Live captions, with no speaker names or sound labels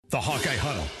The Hawkeye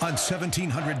Huddle on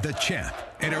 1700 The Champ.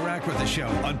 Interact with the show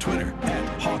on Twitter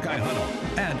at Hawkeye Huddle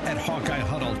and at Hawkeye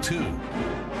Huddle 2.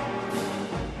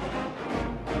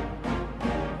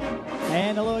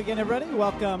 And hello again, everybody.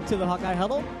 Welcome to the Hawkeye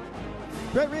Huddle.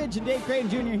 Brett Ridge and Dave Creighton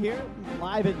Jr. here,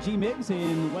 live at G-Migs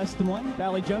in West Des Moines,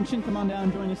 Valley Junction. Come on down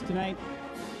and join us tonight.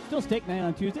 Still steak night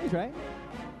on Tuesdays, right?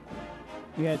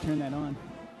 You got to turn that on.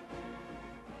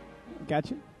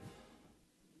 Gotcha.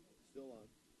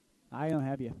 I don't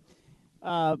have you.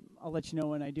 I'll let you know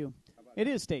when I do. It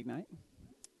is steak night.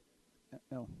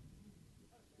 No.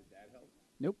 Did that help?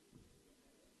 Nope.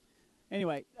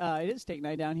 Anyway, it is steak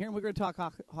night down here, and we're going to talk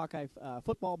Hawkeye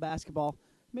football, basketball,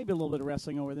 maybe a little bit of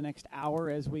wrestling over the next hour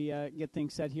as we get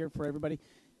things set here for everybody.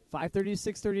 5:30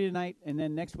 to 6:30 tonight, and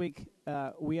then next week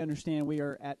we understand we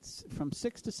are at from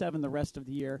 6 to 7 the rest of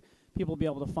the year. People will be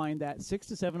able to find that 6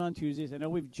 to 7 on Tuesdays. I know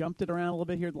we've jumped it around a little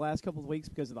bit here the last couple of weeks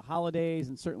because of the holidays,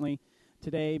 and certainly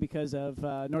today because of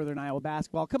Northern Iowa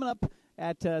basketball. Coming up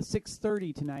at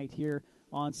 6:30 tonight here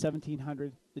on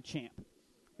 1700 The Champ.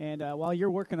 And while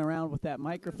you're working around with that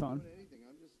microphone, I'm not doing anything.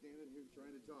 I'm just standing here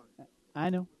trying to talk. I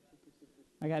know.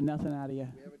 I got nothing out of you.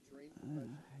 We have a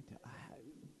trained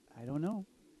I don't know.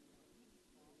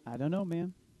 I don't know,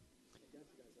 man.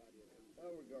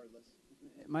 Oh, regardless.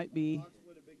 It might be. Hawks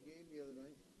won a big game the other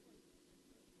night.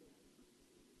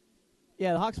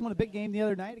 Yeah, the Hawks won a big game the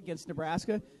other night against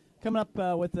Nebraska. Coming up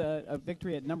with a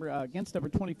victory at against number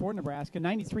 24, Nebraska,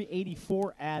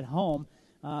 93-84 at home.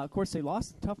 Of course, they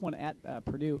lost a tough one at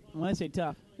Purdue. When I say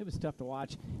tough, it was tough to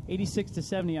watch.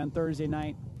 86-70 on Thursday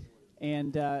night.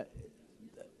 And the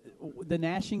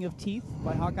gnashing of teeth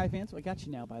by Hawkeye fans. Well, I got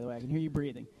you now, by the way. I can hear you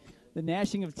breathing. The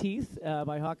gnashing of teeth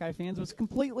by Hawkeye fans was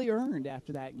completely earned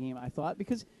after that game, I thought,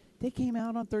 because they came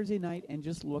out on Thursday night and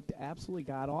just looked absolutely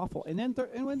god-awful. And then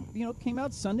came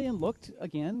out Sunday and looked,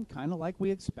 again, kind of like we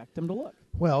expect them to look.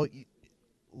 Well,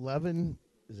 11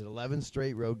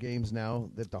 straight road games now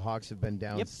that the Hawks have been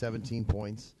down 17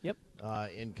 points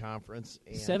in conference.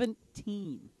 And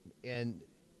 17. And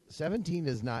 17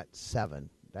 is not 7.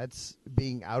 That's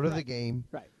being out of the game.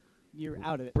 Right. You're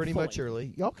out of it. Pretty fully. much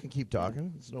early. Y'all can keep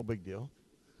talking. It's no big deal.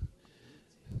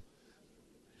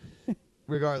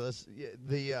 Regardless,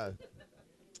 the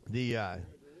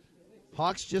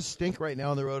Hawks just stink right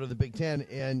now on the road to the Big Ten.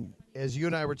 And as you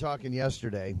and I were talking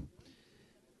yesterday,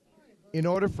 in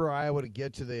order for Iowa to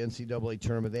get to the NCAA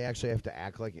tournament, they actually have to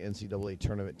act like an NCAA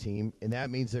tournament team. And that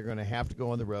means they're going to have to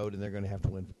go on the road and they're going to have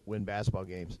to win basketball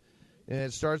games. And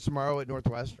it starts tomorrow at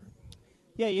Northwestern.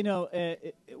 Yeah,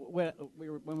 when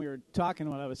we were talking,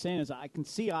 what I was saying is I can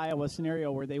see Iowa's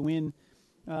scenario where they win.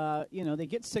 They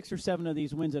get 6 or 7 of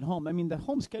these wins at home. I mean, the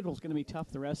home schedule is going to be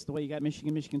tough the rest of the way. You got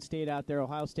Michigan State out there,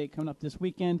 Ohio State coming up this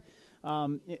weekend.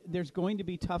 There's going to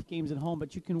be tough games at home,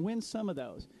 but you can win some of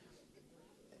those.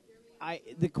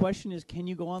 The question is, can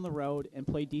you go on the road and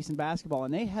play decent basketball?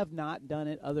 And they have not done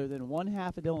it other than one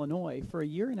half at Illinois for a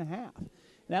year and a half.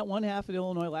 That one half at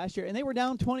Illinois last year, and they were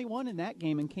down 21 in that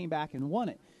game and came back and won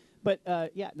it. But,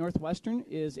 Northwestern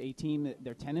is a team that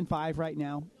they're 10-5 right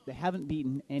now. They haven't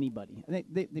beaten anybody.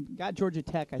 They got Georgia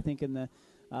Tech, I think, in the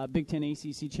Big Ten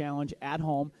ACC Challenge at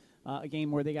home, a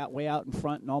game where they got way out in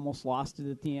front and almost lost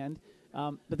it at the end.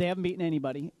 But they haven't beaten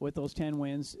anybody with those 10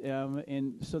 wins,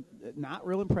 and so not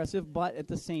real impressive. But at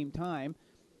the same time,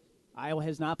 Iowa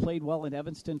has not played well in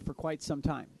Evanston for quite some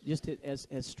time. Just has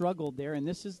struggled there, and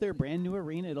this is their brand new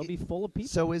arena. It'll be full of people.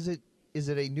 So is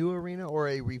it a new arena or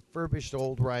a refurbished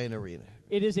old Ryan arena?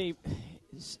 It is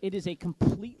a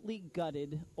completely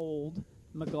gutted old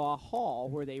McGaw Hall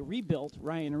where they rebuilt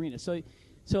Ryan Arena. So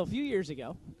a few years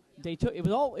ago,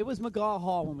 it was McGaw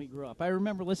Hall when we grew up. I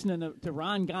remember listening to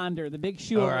Ron Gonder, the big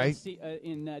shoe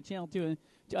in Channel 2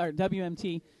 or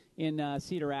WMT in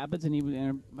Cedar Rapids, and he was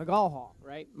in McGaw Hall,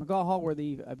 right? McGaw Hall, where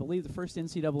I believe the first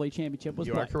NCAA championship was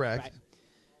played. You are correct. Right?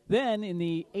 Then in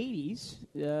the 80s,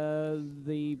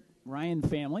 the Ryan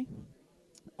family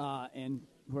and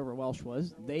whoever Welsh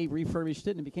was, they refurbished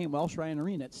it and it became Welsh Ryan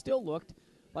Arena. It still looked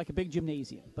like a big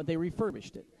gymnasium, but they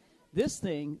refurbished it. This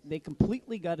thing, they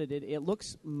completely gutted it. It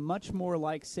looks much more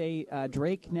like, say,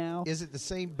 Drake now. Is it the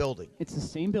same building? It's the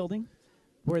same building.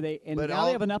 They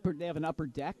have an upper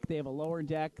deck. They have a lower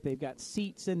deck. They've got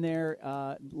seats in there.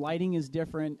 Lighting is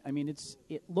different. I mean,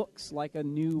 it looks like a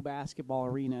new basketball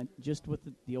arena, just with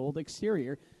the old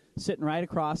exterior, sitting right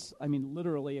across. I mean,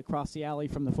 literally across the alley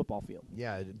from the football field.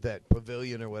 Yeah, that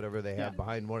pavilion or whatever they have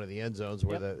behind one of the end zones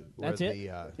where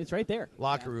it's right there.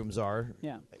 Locker rooms are.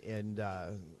 Yeah, and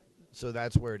so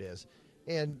that's where it is.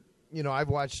 And I've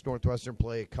watched Northwestern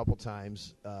play a couple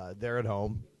times. They're at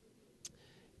home,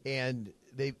 and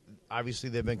they've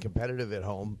been competitive at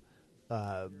home.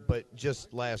 But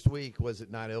just last week, was it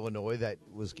not Illinois that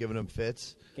was giving them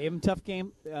fits? Gave them a tough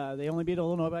game. They only beat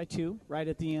Illinois by 2 right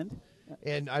at the end.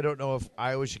 And I don't know if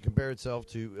Iowa should compare itself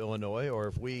to Illinois, or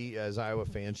if we, as Iowa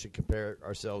fans, should compare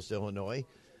ourselves to Illinois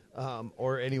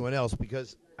or anyone else,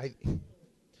 because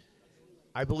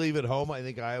I believe at home, I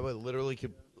think Iowa literally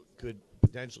could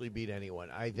potentially beat anyone.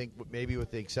 I think maybe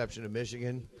with the exception of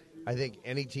Michigan, I think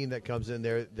any team that comes in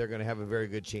there, they're going to have a very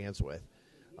good chance with.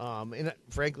 And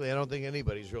frankly, I don't think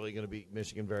anybody's really going to beat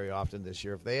Michigan very often this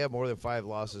year. If they have more than 5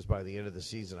 losses by the end of the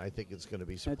season, I think it's going to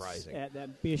be surprising.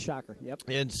 That'd be a shocker, yep.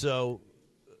 And so,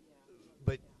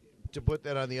 but to put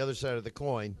that on the other side of the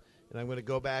coin, and I'm going to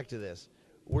go back to this,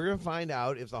 we're going to find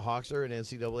out if the Hawks are an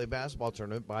NCAA basketball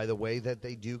tournament by the way that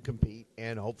they do compete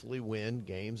and hopefully win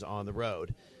games on the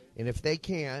road. And if they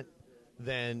can't,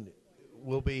 then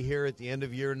we'll be here at the end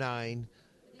of year 9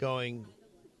 going,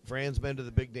 Fran's been to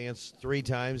the big dance 3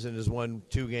 times and has won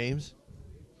 2 games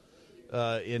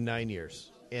in 9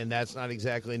 years. And that's not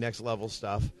exactly next level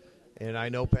stuff. And I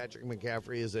know Patrick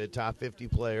McCaffrey is a top 50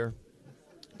 player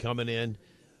coming in,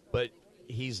 but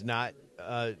he's not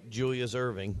Julius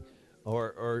Erving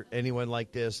or anyone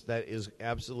like this that is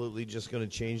absolutely just going to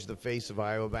change the face of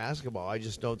Iowa basketball. I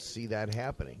just don't see that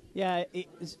happening. Yeah,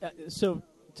 so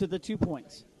to the 2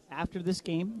 points. After this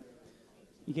game,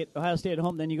 you get Ohio State at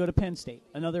home, then you go to Penn State,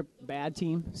 another bad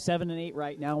team, 7-8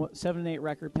 right now, 7-8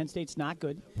 record. Penn State's not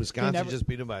good. Wisconsin just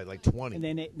beat them by like 20.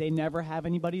 And they never have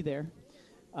anybody there.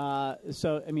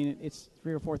 So, I mean, it's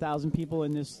 3,000 or 4,000 people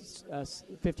in this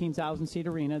 15,000-seat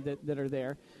arena that are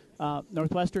there.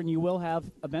 Northwestern, you will have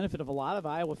a benefit of a lot of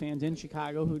Iowa fans in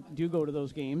Chicago who do go to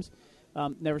those games.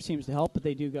 Never seems to help, but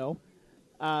they do go.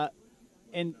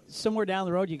 And somewhere down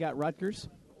the road, you got Rutgers.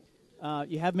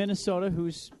 You have Minnesota,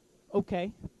 who's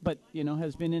okay, but,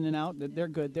 has been in and out. They're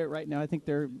good. They're right now. I think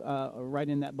they're right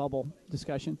in that bubble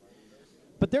discussion.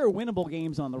 But there are winnable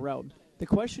games on the road. The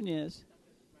question is,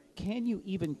 can you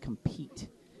even compete?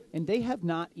 And they have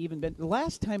not even been. The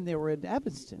last time they were at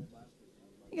Evanston,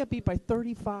 they got beat by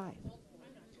 35.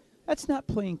 That's not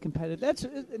playing competitive.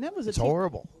 It's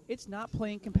horrible. It's not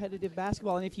playing competitive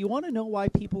basketball. And if you want to know why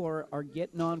people are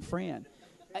getting on Fran,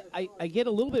 I get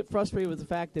a little bit frustrated with the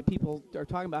fact that people are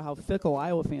talking about how fickle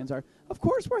Iowa fans are. Of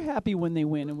course we're happy when they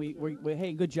win, and we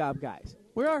hey, good job, guys.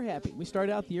 We are happy. We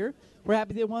started out the year. We're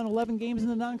happy they won 11 games in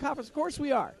the non-conference. Of course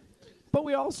we are. But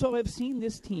we also have seen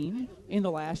this team in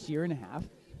the last year and a half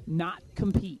not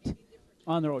compete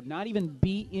on the road, not even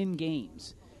be in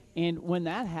games. And when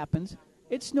that happens,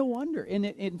 it's no wonder.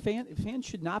 And fans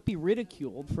should not be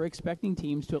ridiculed for expecting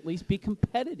teams to at least be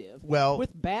competitive with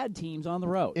bad teams on the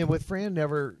road. And with Fran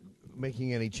never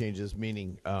making any changes,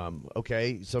 meaning,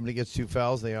 somebody gets 2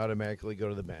 fouls, they automatically go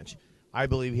to the bench. I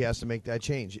believe he has to make that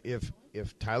change.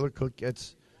 If Tyler Cook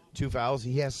gets 2 fouls,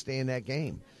 he has to stay in that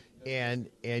game. And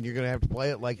you're going to have to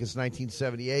play it like it's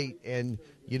 1978, and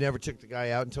you never took the guy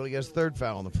out until he gets 3rd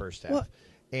foul in the first half. Well,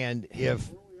 and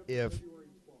if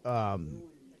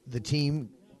the team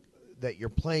that you're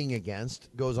playing against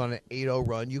goes on an 8-0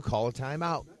 run, you call a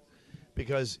timeout.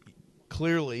 Because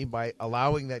clearly, by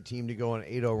allowing that team to go on an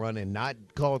 8-0 run and not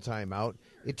call a timeout,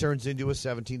 it turns into a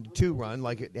 17-2 run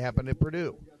like it happened at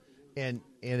Purdue. And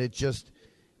it just...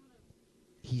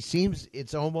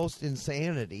 it's almost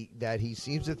insanity that he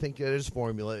seems to think that his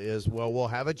formula is, we'll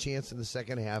have a chance in the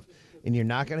second half, and you're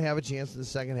not going to have a chance in the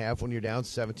second half when you're down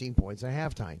 17 points at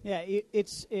halftime. Yeah,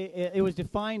 it was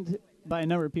defined by a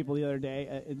number of people the other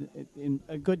day in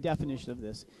a good definition of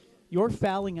this. You're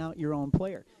fouling out your own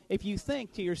player. If you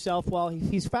think to yourself, well, if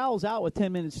he fouls out with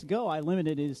 10 minutes to go, I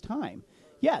limited his time.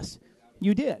 Yes,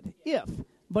 you did.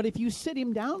 But if you sit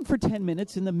him down for 10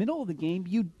 minutes in the middle of the game,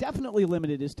 you definitely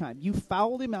limited his time. You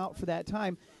fouled him out for that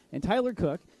time. And Tyler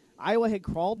Cook, Iowa had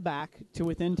crawled back to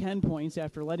within 10 points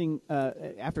after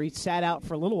he sat out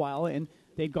for a little while, and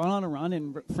they'd gone on a run,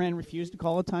 and Fran refused to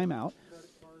call a timeout.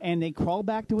 And they crawled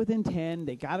back to within 10.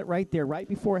 They got it right there, right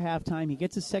before halftime. He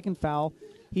gets a second foul.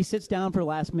 He sits down for the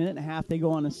last minute and a half. They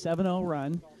go on a 7-0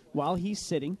 run while he's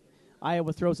sitting.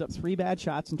 Iowa throws up 3 bad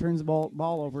shots and turns the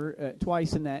ball over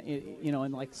twice in that,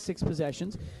 in like 6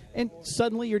 possessions. And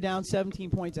suddenly you're down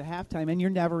 17 points at halftime, and you're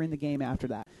never in the game after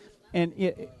that. And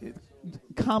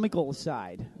comical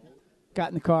aside, got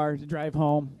in the car to drive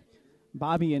home.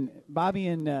 Bobby and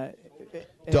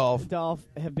Dolph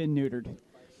have been neutered.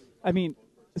 I mean,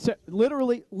 so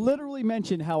literally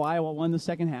mentioned how Iowa won the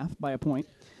second half by a point.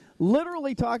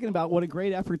 Literally talking about what a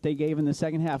great effort they gave in the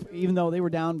second half, even though they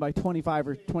were down by 25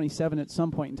 or 27 at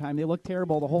some point in time. They looked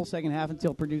terrible the whole second half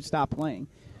until Purdue stopped playing.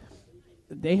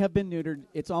 They have been neutered.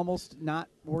 It's almost not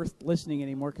worth listening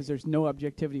anymore because there's no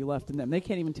objectivity left in them. They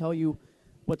can't even tell you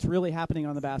what's really happening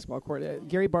on the basketball court.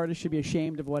 Gary Barta should be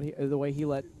ashamed of the way he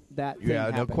let that thing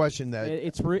happen. No question that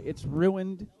it's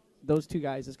ruined those two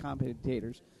guys as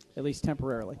commentators, at least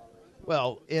temporarily.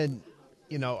 Well, and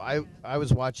I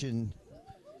was watching.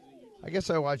 I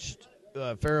guess I watched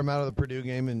a fair amount of the Purdue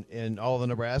game and all the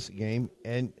Nebraska game,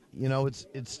 and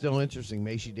it's still interesting.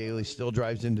 Macy Daly still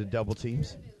drives into double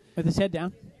teams with his head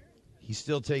down. He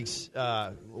still takes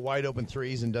wide open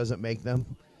threes and doesn't make them.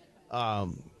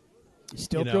 He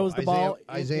still throws the ball.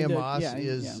 Isaiah Moss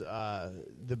is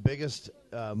the biggest,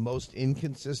 most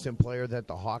inconsistent player that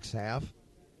the Hawks have.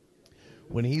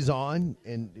 When he's on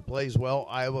and he plays well,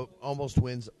 Iowa almost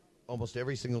wins almost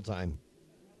every single time.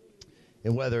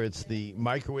 And whether it's the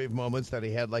microwave moments that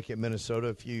he had like at Minnesota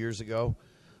a few years ago,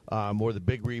 or the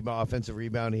big offensive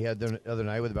rebound he had the other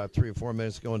night with about 3 or 4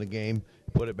 minutes to go in the game,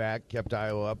 put it back, kept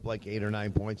Iowa up like 8 or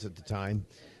 9 points at the time.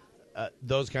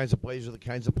 Those kinds of plays are the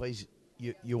kinds of plays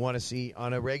you want to see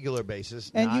on a regular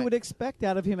basis. And you would expect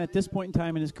out of him at this point in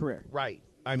time in his career. Right.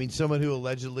 I mean, someone who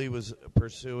allegedly was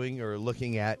pursuing or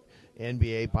looking at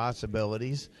NBA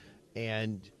possibilities,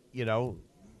 and,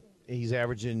 he's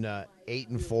averaging 8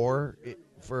 and 4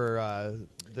 for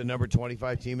the number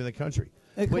 25 team in the country.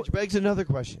 Which begs another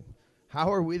question.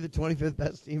 How are we the 25th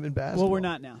best team in basketball? Well, we're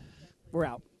not now. We're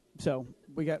out. So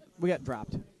we got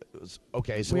dropped.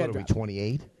 Okay, so what are we,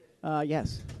 28?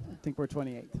 Yes. I think we're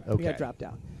 28th. Okay. We got dropped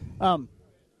out.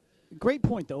 Great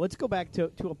point, though. Let's go back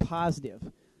to a positive.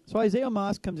 So Isaiah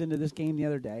Moss comes into this game the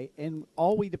other day, and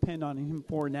all we depend on him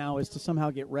for now is to somehow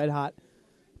get red hot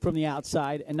from the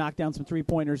outside and knock down some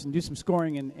three-pointers and do some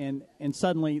scoring, and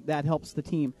suddenly that helps the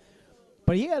team.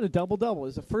 But he had a double-double. It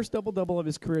was the first double-double of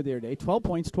his career the other day, 12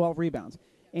 points, 12 rebounds.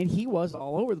 And he was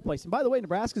all over the place. And by the way,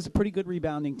 Nebraska's a pretty good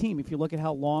rebounding team. If you look at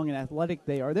how long and athletic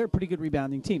they are, they're a pretty good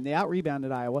rebounding team. They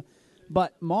out-rebounded Iowa.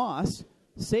 But Moss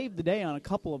saved the day on a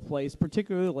couple of plays,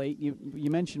 particularly late. You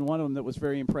mentioned one of them that was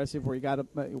very impressive where he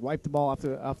wiped the ball off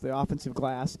the offensive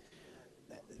glass.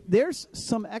 There's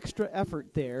some extra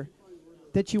effort there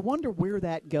that you wonder where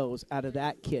that goes out of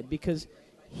that kid, because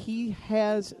he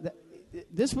has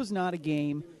 – this was not a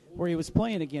game where he was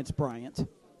playing against Bryant,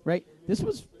 right? This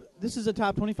is a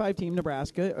top 25 team,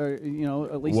 Nebraska, or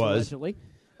at least allegedly.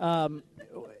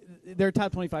 They're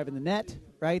top 25 in the net,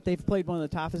 right? They've played one of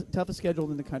the toughest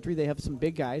schedules in the country. They have some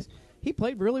big guys. He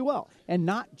played really well, and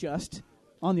not just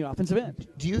on the offensive end.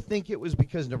 Do you think it was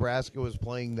because Nebraska was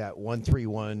playing that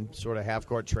 1-3-1 sort of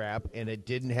half-court trap, and it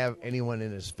didn't have anyone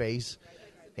in his face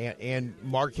and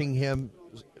marking him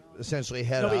essentially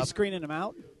head Nobody's up? Screening him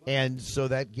out? And so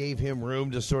that gave him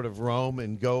room to sort of roam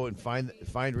and go and find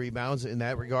rebounds in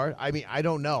that regard. I mean, I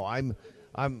don't know.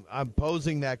 I'm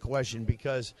posing that question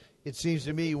because it seems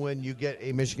to me when you get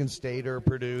a Michigan State or a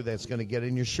Purdue that's going to get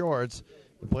in your shorts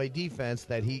and play defense,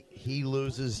 that he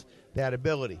loses that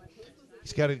ability.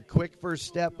 He's got a quick first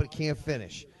step, but can't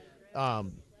finish.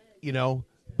 But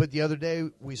the other day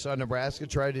we saw Nebraska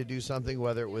try to do something,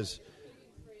 whether it was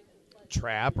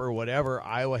trap or whatever.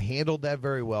 Iowa handled that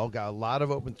very well, got a lot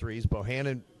of open threes.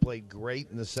 Bohannon played great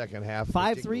in the second half.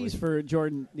 5 threes for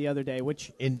Jordan the other day,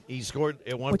 he scored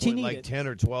at one point like 10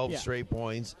 or 12 straight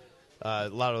points. A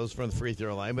lot of those from the free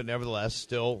throw line, but nevertheless,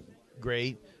 still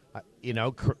great.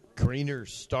 Kriener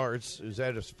starts. Is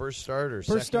that his first start or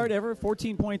first start ever?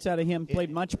 14 points out of him. Played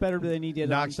much better than he did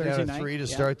on Thursday night. Knocked down a 3 to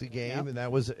start the game, and that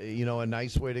was a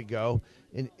nice way to go.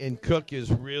 And Cook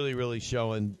is really, really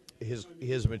showing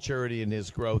his maturity and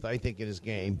his growth, I think, in his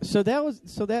game. So that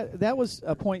was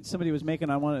a point somebody was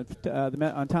making on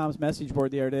on Tom's message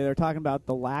board the other day. They're talking about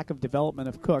the lack of development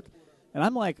of Cook, and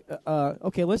I'm like,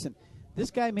 okay, listen, this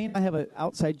guy may not have an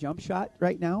outside jump shot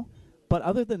right now, but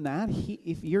other than that,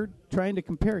 if you're trying to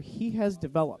compare, he has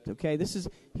developed. Okay, he's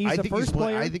the first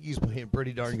player. I think he's playing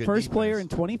pretty darn good. First defense. Player in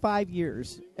 25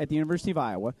 years at the University of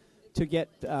Iowa to get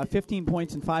 15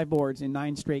 points and 5 boards in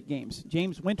 9 straight games.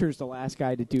 James Winter's the last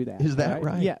guy to do that. Is that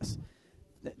right? Yes.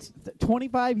 That's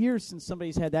 25 years since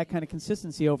somebody's had that kind of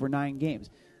consistency over 9 games.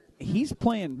 He's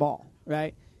playing ball,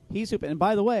 right? He's hooping. And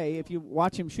by the way, if you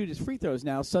watch him shoot his free throws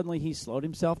now, suddenly he's slowed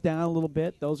himself down a little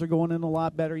bit. Those are going in a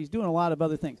lot better. He's doing a lot of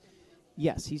other things.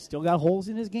 Yes, he's still got holes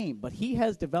in his game, but he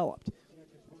has developed.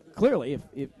 Clearly,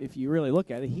 if you really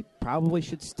look at it, he probably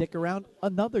should stick around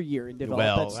another year and develop.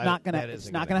 Well, it's not going to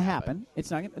happen. It's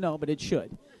not going to. No, but it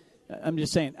should. I'm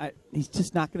just saying, he's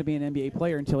just not going to be an NBA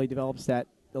player until he develops that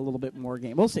a little bit more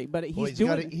game. We'll see, but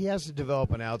he has to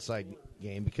develop an outside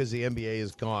game because the NBA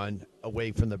has gone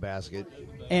away from the basket.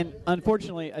 And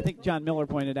unfortunately, I think John Miller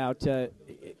pointed out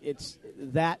it's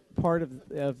that part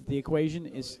of the equation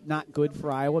is not good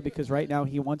for Iowa because right now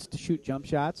he wants to shoot jump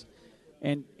shots,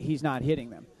 and he's not hitting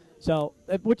them. So,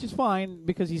 which is fine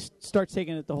because he starts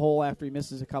taking it the hole after he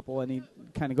misses a couple, and he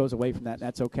kind of goes away from that. And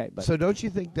that's okay. But so, don't you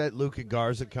think that Luka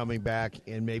Garza coming back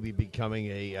and maybe becoming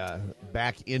a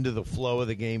back into the flow of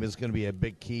the game is going to be a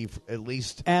big key, at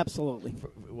least? Absolutely.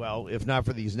 Well, if not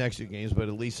for these next 2 games, but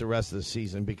at least the rest of the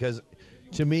season. Because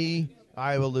to me,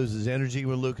 Iowa loses energy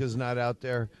when Luka's not out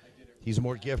there. He's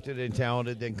more gifted and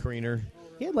talented than Kriener.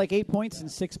 He had like 8 points in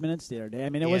 6 minutes the other day. I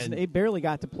mean, he barely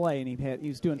got to play, and he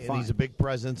was doing fine. He's a big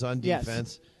presence on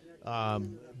defense,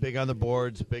 big on the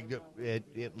boards, big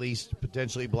at least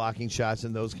potentially blocking shots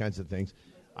and those kinds of things.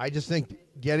 I just think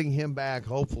getting him back,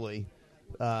 hopefully,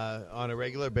 on a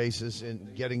regular basis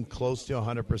and getting close to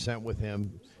 100% with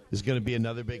him is going to be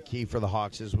another big key for the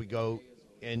Hawks as we go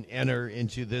and enter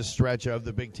into this stretch of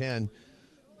the Big Ten.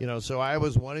 So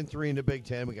Iowa's 1-3 in the Big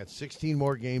Ten. We got 16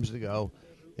 more games to go.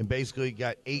 And basically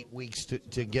got 8 weeks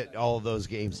to get all of those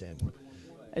games in.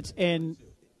 It's an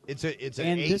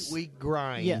 8-week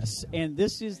grind. Yes, and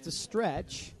this is the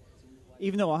stretch.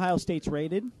 Even though Ohio State's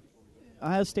rated,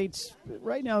 Ohio State's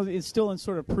right now is still in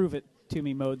sort of prove it to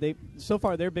me mode. So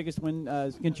far their biggest win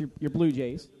is against your Blue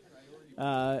Jays,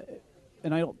 and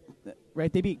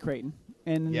they beat Creighton,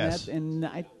 and yes,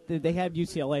 they had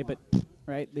UCLA, but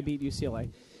they beat UCLA,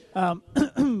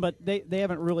 but they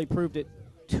haven't really proved it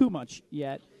too much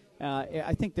yet.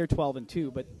 I think they're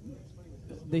 12-2, but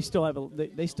they still have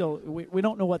we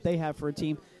don't know what they have for a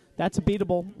team. That's a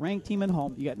beatable ranked team at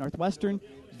home. You got Northwestern,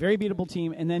 very beatable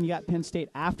team, and then you got Penn State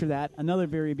after that, another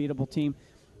very beatable team,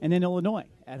 and then Illinois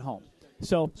at home.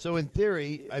 So in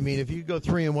theory, I mean, if you go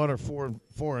 3-1 or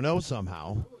 4-0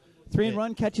 somehow,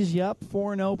 3-1 catches you up.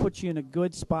 4-0 puts you in a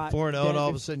good spot. 4-0, and all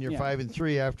of a sudden you're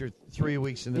 5-3 after 3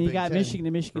 weeks in the Big Ten. You got Michigan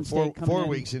and Michigan State coming in. 4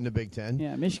 weeks in the Big Ten.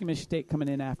 Yeah, Michigan State coming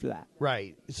in after that.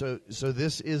 Right. So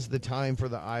this is the time for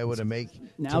the Iowa to make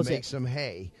some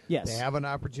hay. Yes. They have an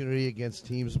opportunity against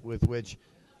teams with which,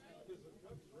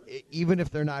 even if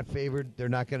they're not favored, they're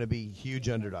not going to be huge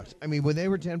underdogs. I mean, when they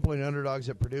were 10-point underdogs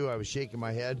at Purdue, I was shaking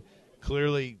my head.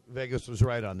 Clearly, Vegas was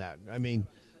right on that. I mean,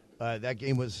 that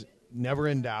game was never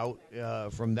in doubt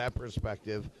from that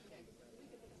perspective,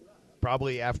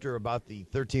 probably after about the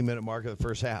 13-minute mark of the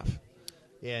first half.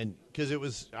 And because it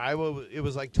was Iowa, it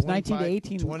was like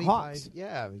 19-18 25, Hawks.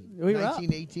 Yeah, we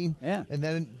 19-18. Yeah. And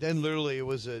then literally it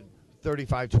was a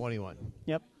 35-21.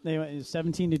 Yep. They went a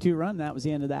 17-2 run. That was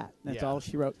the end of that. That's all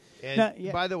she wrote.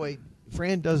 And by the way,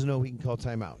 Fran does know he can call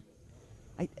timeout.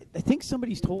 I think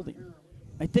somebody's told him.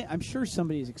 I'm sure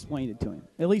somebody's explained it to him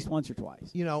at least once or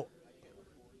twice.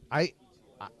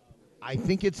 I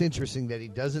think it's interesting that he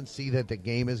doesn't see that the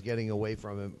game is getting away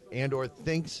from him and or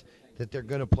thinks that they're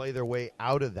going to play their way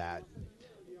out of that,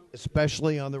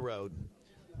 especially on the road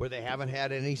where they haven't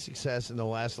had any success in the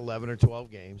last 11 or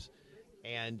 12 games.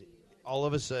 And all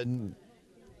of a sudden,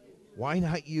 why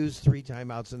not use 3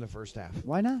 timeouts in the first half?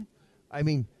 Why not? I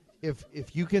mean, if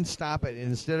you can stop it, and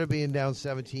instead of being down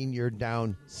 17, you're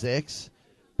down 6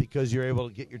 because you're able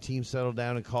to get your team settled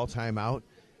down and call timeout.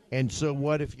 And so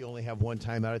what if you only have 1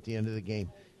 timeout at the end of the game?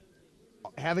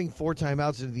 Having 4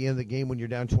 timeouts at the end of the game when you're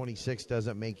down 26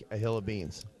 doesn't make a hill of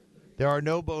beans. There are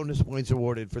no bonus points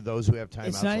awarded for those who have timeouts.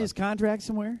 It's not in his contract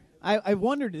somewhere? I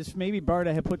wondered if maybe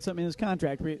Barta had put something in his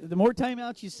contract. The more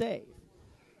timeouts you save.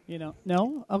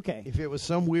 No? Okay. If it was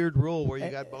some weird rule where you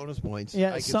got bonus points, yeah,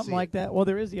 I could something see like that. Well,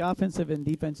 there is the offensive and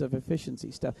defensive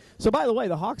efficiency stuff. So, by the way,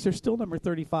 the Hawks are still number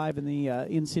 35 in the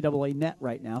NCAA net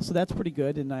right now, so that's pretty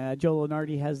good. And Joe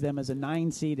Lunardi has them as a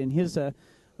 9 seed in his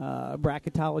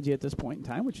bracketology at this point in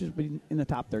time, which is in the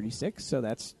top 36. So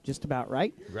that's just about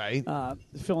right. Right.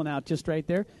 Filling out just right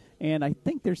there. And I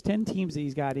think there's 10 teams that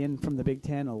he's got in from the Big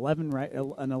Ten, an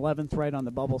 11th right on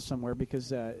the bubble somewhere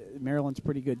because Maryland's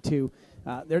pretty good too.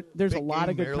 There's a lot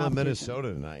of good Maryland, competition.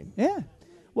 Minnesota tonight. Yeah.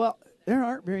 Well, there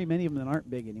aren't very many of them that aren't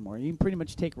big anymore. You can pretty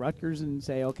much take Rutgers and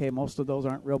say, okay, most of those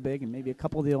aren't real big, and maybe a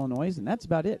couple of the Illinois, and that's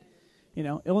about it.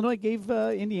 Illinois gave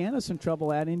Indiana some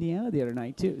trouble at Indiana the other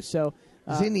night too. So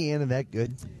is Indiana that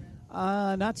good?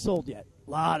 Not sold yet.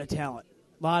 A lot of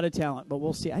talent, but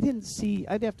we'll see. I'd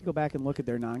have to go back and look at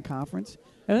their non-conference.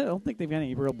 And I don't think they've got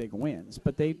any real big wins,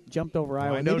 but they jumped over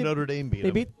Iowa. I know Notre Dame beat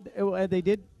them. They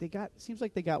did. They got. Seems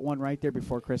like they got one right there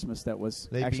before Christmas. That was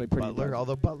actually beat pretty Butler, good.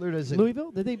 although Butler doesn't.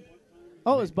 Louisville? Did they?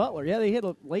 Oh, it was Butler. Yeah, they hit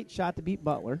a late shot to beat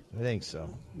Butler. I think so.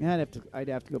 Yeah, I'd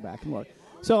have to go back and look.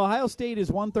 So Ohio State is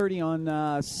 1:30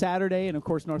 on Saturday, and of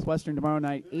course Northwestern tomorrow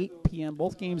night, 8 p.m.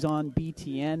 Both games on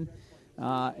BTN.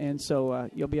 And so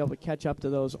you'll be able to catch up to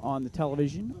those on the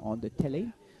television, on the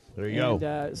tele. There you go.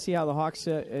 And see how the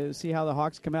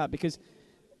Hawks come out, because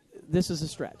this is a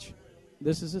stretch.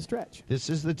 This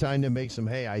is the time to make some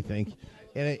hay, I think.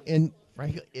 And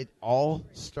frankly, it all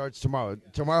starts tomorrow.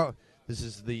 Tomorrow, this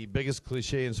is the biggest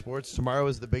cliche in sports. Tomorrow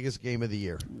is the biggest game of the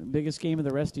year. The biggest game of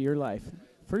the rest of your life.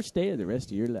 First day of the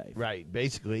rest of your life. Right.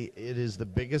 Basically, it is the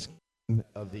biggest game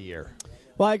of the year.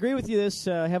 Well, I agree with you. This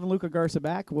having Luka Garza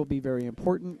back will be very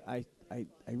important. I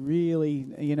really,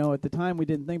 at the time we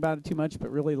didn't think about it too much, but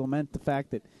really lament the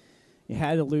fact that you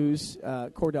had to lose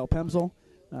Cordell Pemsl.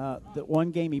 The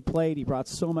one game he played, he brought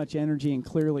so much energy and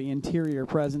clearly interior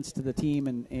presence to the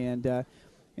team. And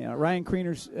Ryan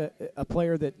Kriener's a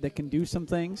player that can do some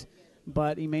things,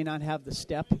 but he may not have the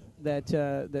step that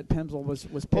Pemsl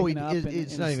was picking up.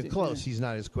 It's not even close. He's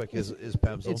not as quick as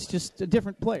Pemsl. It's just a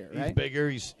different player, right? He's bigger.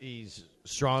 He's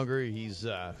stronger. He's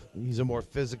a more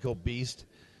physical beast,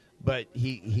 but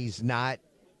he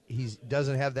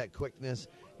doesn't have that quickness,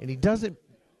 and he doesn't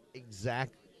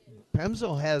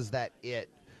Pemsl has that it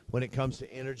when it comes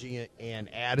to energy and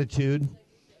attitude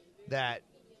that,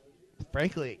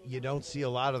 frankly, you don't see a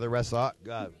lot of the rest of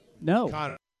no.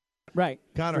 Connor. Right.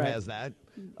 Connor right. has that.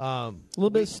 A little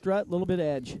bit of strut, a little bit of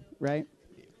edge, right?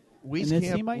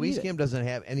 Wieskamp doesn't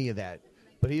have any of that,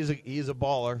 but he's a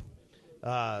baller.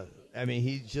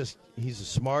 He's a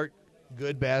smart,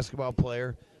 good basketball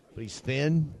player, but he's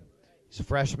thin. He's a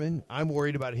freshman. I'm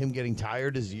worried about him getting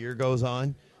tired as the year goes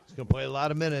on. He's going to play a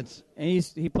lot of minutes. And he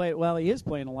is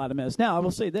playing a lot of minutes. Now, I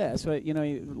will say this, but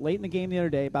late in the game the other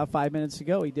day, about 5 minutes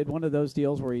ago, he did one of those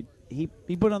deals where he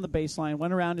put on the baseline,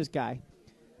 went around his guy,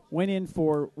 went in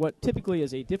for what typically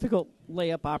is a difficult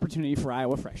layup opportunity for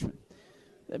Iowa freshmen.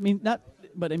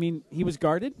 He was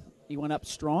guarded. He went up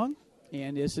strong,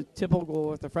 and as a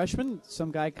typical with the freshman,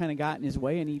 some guy kind of got in his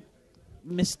way, and he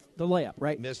missed the layup,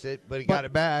 right? Missed it, but he got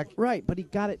it back. Right, but he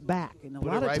got it back. And a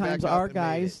lot of right times our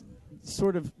guys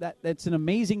sort of that's an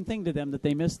amazing thing to them that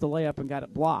they missed the layup and got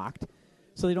it blocked,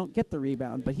 so they don't get the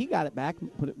rebound. But he got it back,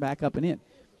 put it back up and in.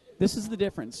 This is the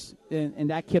difference, and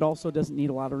that kid also doesn't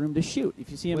need a lot of room to shoot. If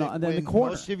you see him in the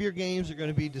corner, most of your games are going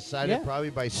to be decided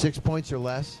probably by 6 points or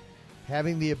less.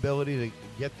 Having the ability to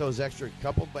get those extra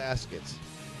couple baskets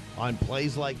on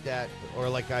plays like that, or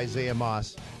like Isaiah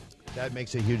Moss, that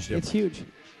makes a huge difference. It's huge.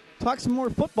 Talk some more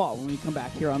football when we come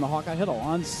back here on the Hawkeye Huddle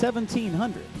on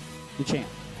 1700, the champ.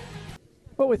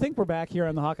 Well, we think we're back here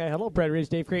on the Hawkeye Huddle. Brett Ridge,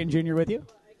 Dave Creighton Jr. with you.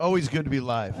 Always good to be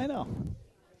live. I know.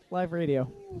 Live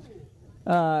radio.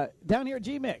 Down here at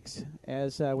G-Mix,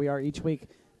 as we are each week,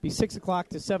 be 6 o'clock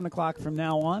to 7 o'clock from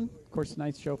now on. Of course,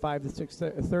 tonight's show 5 to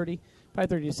 6:30, 5:30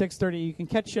 to 6:30. You can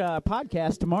catch a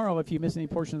podcast tomorrow if you miss any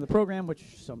portion of the program, which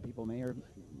some people may or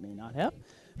may not have.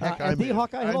 Heck, at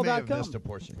thehawkeyehuddle.com. I may have missed a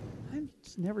portion. I'm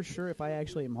just never sure if I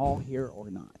actually am all here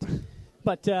or not.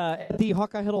 But at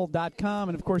thehawkeyehuddle.com,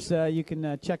 and of course you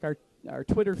can check our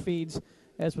Twitter feeds,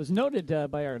 as was noted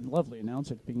by our lovely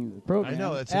announcer at the beginning of the program. I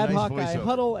know, that's a at nice Hawkeye voiceover.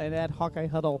 Huddle and at Hawkeye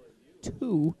Huddle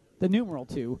 2, the numeral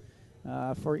 2,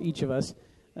 for each of us.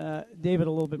 David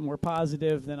a little bit more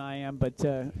positive than I am, but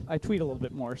I tweet a little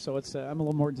bit more, so it's I'm a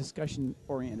little more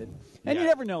discussion-oriented. And you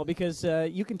never know, because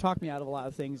you can talk me out of a lot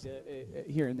of things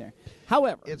here and there.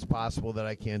 However, it's possible that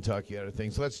I can talk you out of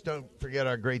things. Don't forget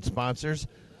our great sponsors.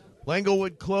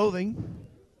 Langlewood Clothing,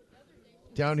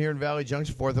 down here in Valley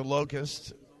Junction, 4th and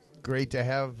Locust. Great to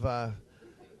have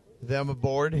them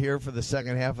aboard here for the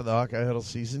second half of the Hawkeye Huddle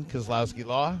season. Kozlowski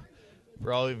Law,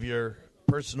 for all of your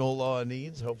personal law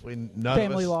needs. Hopefully none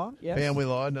family of us. law, yes. Family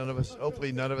law,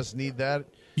 hopefully none of us need that.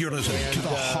 You're listening to the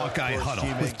Hawkeye Huddle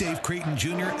with Dave Creighton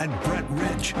Jr. and Brett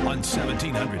Ridge on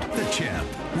 1700 The Champ.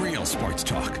 Real sports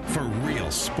talk for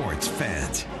real sports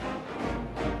fans.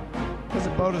 That's a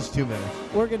bonus 2 minutes.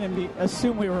 we're going to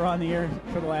assume we were on the air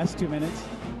for the last 2 minutes.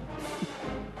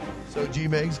 So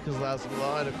G-Megs, Kozlowski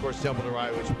Law, and of course Temple to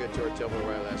Rye, which we'll get to our Temple to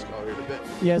Rye last call here in a bit.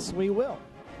 Yes, we will.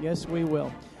 Yes, we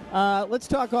will. Let's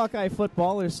talk Hawkeye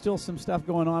football. There's still some stuff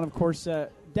going on. Of course,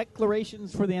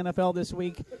 declarations for the NFL this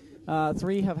week.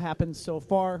 3 have happened so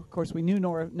far. Of course, we knew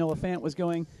Noah Fant was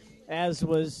going, as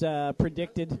was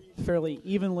predicted fairly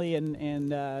evenly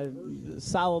and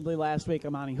solidly last week.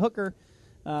 Amani Hooker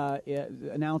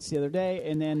announced the other day.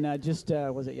 And then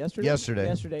was it yesterday?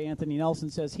 Yesterday, Anthony Nelson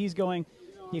says he's going.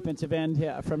 Defensive end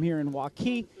from here in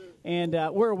Waukee. And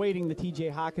we're awaiting the T.J.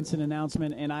 Hawkinson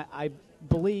announcement. And I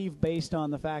believe, based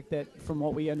on the fact that, from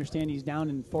what we understand, he's down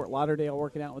in Fort Lauderdale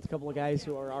working out with a couple of guys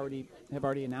who have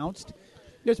already announced,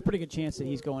 there's a pretty good chance that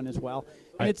he's going as well.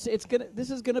 And it's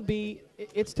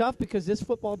tough because this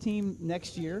football team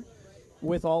next year,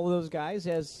 with all of those guys,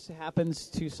 as happens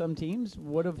to some teams,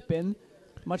 would have been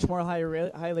much more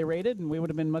highly rated, and we would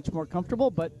have been much more comfortable,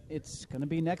 but it's going to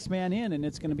be next man in, and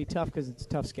it's going to be tough because it's a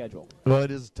tough schedule. Well, it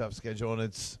is a tough schedule, and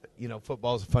it's,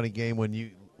 football's a funny game when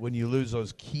you lose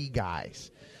those key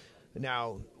guys.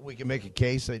 Now, we can make a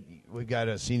case that we've got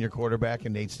a senior quarterback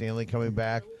and Nate Stanley coming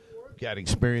back. We've got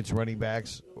experienced running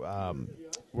backs.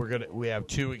 We have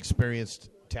 2 experienced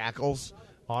tackles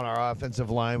on our offensive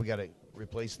line. We got to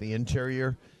replace the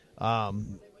interior.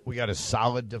 We got a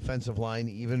solid defensive line,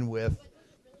 even with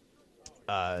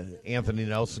Anthony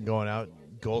Nelson going out.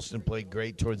 Golston played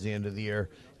great towards the end of the year,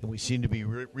 and we seem to be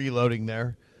reloading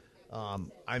there.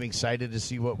 I'm excited to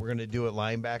see what we're going to do at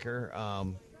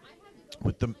linebacker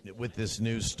with this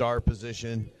new star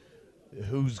position.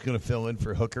 Who's going to fill in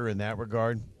for Hooker in that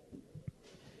regard?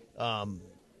 And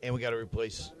we got to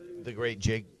replace the great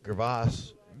Jake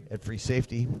Gervas at free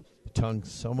safety. Tongue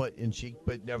somewhat in cheek,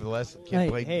 but nevertheless,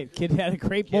 the kid had a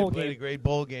great bowl game. Played a great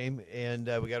bowl game, and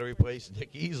we got to replace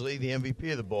Nick Easley, the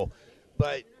MVP of the bowl.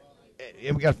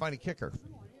 And we got to find a kicker.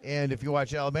 And if you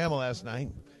watch Alabama last night,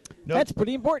 that's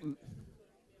pretty important.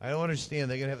 I don't understand.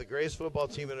 They're going to have the greatest football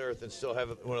team on earth and still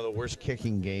have one of the worst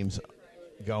kicking games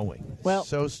going. Well,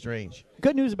 so strange.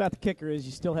 Good news about the kicker is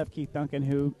you still have Keith Duncan,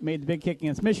 who made the big kick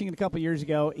against Michigan a couple years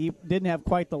ago. He didn't have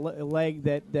quite the leg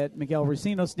that Miguel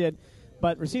Recinos did,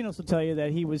 but Recinos will tell you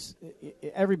that he was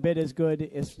every bit as good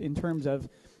in terms of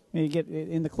you get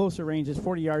in the closer ranges,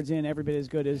 40 yards in, every bit as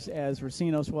good as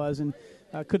Recinos was, and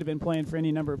could have been playing for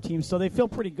any number of teams. So they feel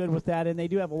pretty good with that, and they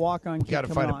do have a walk-on kid. Got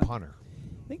to find a punter.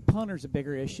 I think punter's a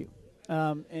bigger issue.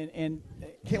 And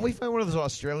can't we find one of those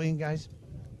Australian guys?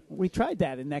 We tried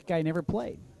that, and that guy never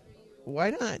played.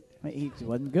 Why not? He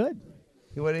wasn't good.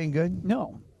 He wasn't any good?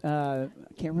 No. I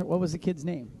can't remember. What was the kid's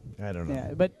name? I don't know.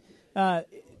 Yeah, but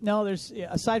no, there's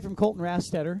aside from Colton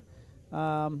Rastetter,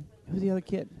 who's the other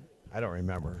kid? I don't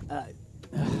remember.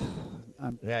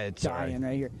 I'm it's dying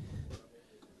right here.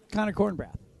 Connor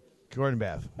Cornbrath.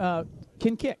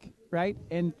 Can kick, right?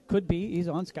 And could be. He's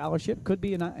on scholarship. Could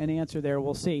be an answer there.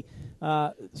 We'll see.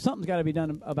 Something's got to be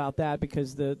done about that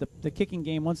because the kicking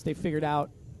game, once they figured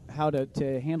out how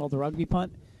to handle the rugby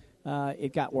punt,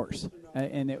 it got worse.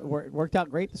 And it worked out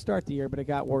great to start the year, but it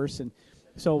got worse. And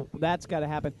so that's got to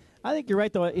happen. I think you're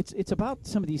right, though. It's about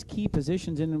some of these key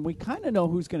positions, and we kind of know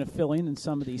who's going to fill in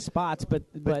some of these spots. But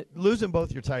losing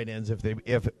both your tight ends,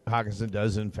 if Hawkinson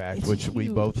does, in fact, which huge. We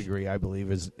both agree, I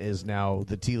believe, is now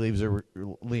the tea leaves are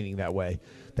leaning that way.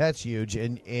 That's huge,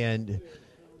 and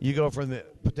you go from the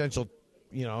potential,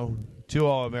 2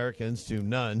 All-Americans to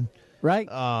none. Right.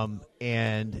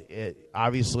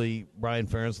 Obviously Brian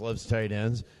Ferentz loves tight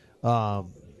ends. But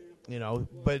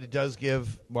it does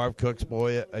give Marv Cook's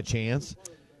boy a chance.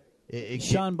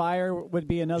 Sean Beyer would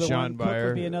be another one. Cook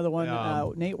would be another one.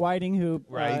 Nate Whiting, who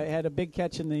had a big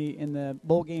catch in the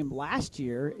bowl game last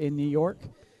year in New York.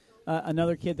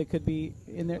 Another kid that could be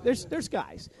in there. There's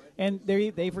guys, and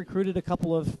they've recruited a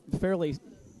couple of fairly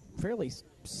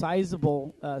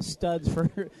sizable studs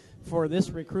for this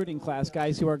recruiting class,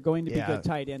 guys who are going to be good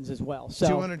tight ends as well. So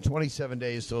 227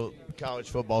 days till college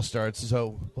football starts,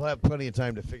 so we'll have plenty of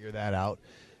time to figure that out.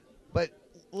 But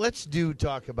let's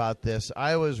talk about this.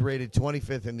 Iowa's rated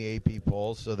 25th in the AP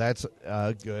poll, so that's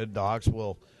good. The Hawks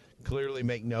will clearly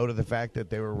make note of the fact that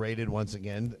they were rated once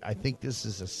again. I think this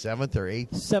is a seventh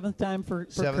time for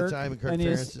Kirk time in Kirk in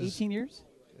his Ferentz's 18 years.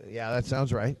 Yeah, that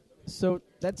sounds right. So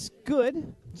that's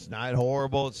good. It's not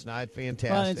horrible. It's not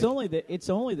fantastic. Well, it's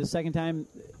only the second time.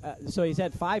 So he's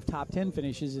had 5 top 10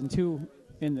 finishes and 2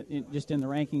 just in the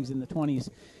rankings in the 20s.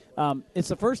 It's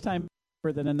the first time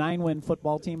that a 9-win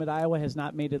football team at Iowa has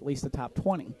not made at least the top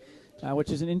 20, which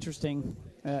is an interesting.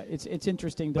 It's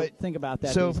interesting to think about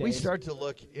that. So these if we days. start to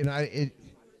look,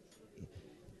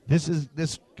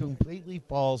 this completely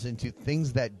falls into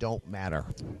things that don't matter.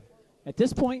 At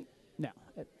this point, no.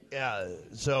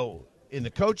 So in the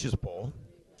coaches poll,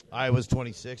 Iowa's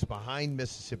 26 behind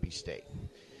Mississippi State.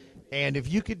 And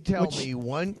if you could tell me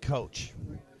one coach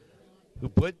who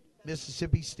put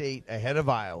Mississippi State ahead of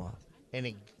Iowa and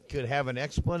it could have an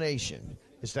explanation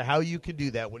as to how you could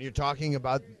do that when you're talking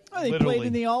about they played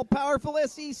in the all-powerful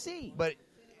SEC. But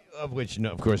of which,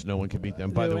 of course, no one could beat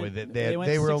them. By the way,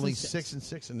 they were only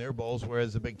 6-6 in their bowls,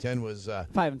 whereas the Big Ten was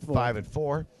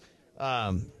 5-4.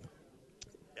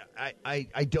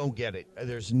 I don't get it.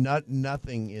 There's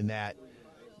nothing in that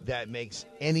makes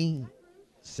any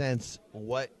sense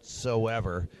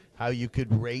whatsoever how you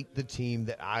could rate the team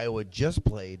that Iowa just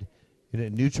played in a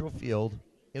neutral field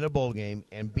in a bowl game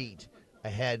and beat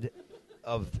ahead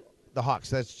of the Hawks.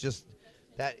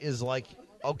 That is like,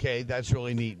 okay, that's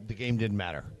really neat. The game didn't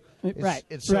matter.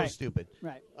 It's so stupid.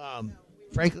 Right.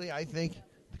 Frankly, I think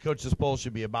the coaches' poll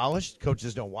should be abolished.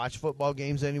 Coaches don't watch football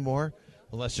games anymore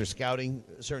unless they're scouting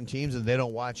certain teams, and they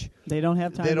don't watch. They don't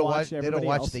have time to watch everybody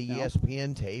else. They don't watch the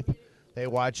ESPN tape. They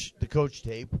watch the coach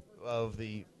tape of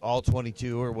the all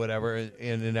 22 or whatever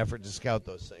in an effort to scout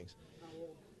those things.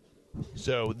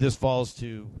 So this falls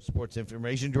to sports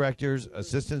information directors,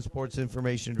 assistant sports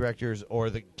information directors, or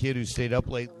the kid who stayed up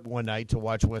late one night to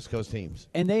watch West Coast teams.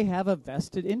 And they have a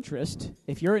vested interest.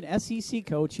 If you're an SEC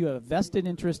coach, you have a vested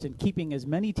interest in keeping as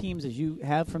many teams as you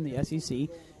have from the SEC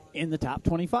in the top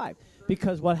 25.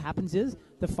 Because what happens is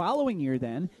the following year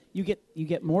then you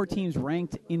get more teams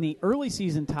ranked in the early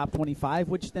season top 25,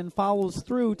 which then follows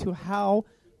through to how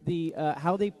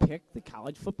they pick the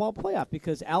college football playoff,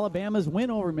 because Alabama's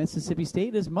win over Mississippi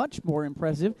State is much more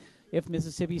impressive if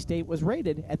Mississippi State was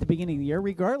rated at the beginning of the year,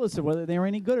 regardless of whether they were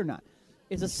any good or not.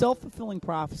 It's a self-fulfilling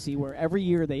prophecy where every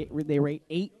year they rate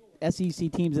 8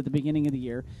 SEC teams at the beginning of the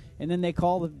year, and then they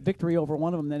call the victory over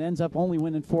one of them that ends up only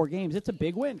winning 4 games. It's a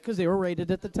big win because they were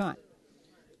rated at the time.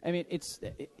 I mean,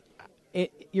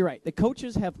 you're right. The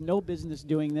coaches have no business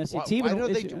doing this. Why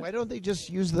don't they just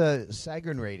use the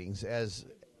Sagarin ratings as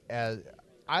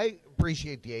I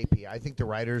appreciate the AP. I think the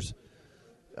writers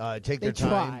take their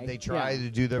time. They try to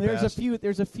do their best.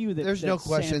 There's a few that there's no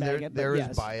question there is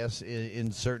yes. bias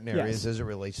in certain areas Yes. as it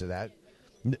relates to that.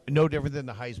 No different than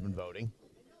the Heisman voting.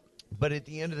 But at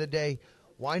the end of the day,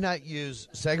 why not use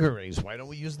Sagarin ratings? Why don't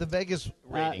we use the Vegas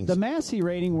ratings? The Massey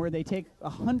rating, where they take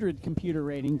 100 computer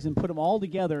ratings and put them all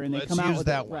together, and they come out with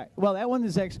that one. Right. Well, that one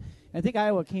is actually. I think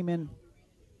Iowa came in.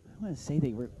 I want to say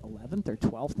they were 11th or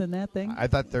 12th in that thing. I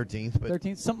thought 13th, but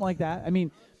 13th, something like that. I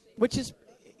mean, which is,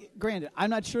 granted,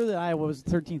 I'm not sure that Iowa was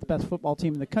the 13th best football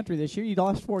team in the country this year. You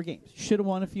lost 4 games. You should have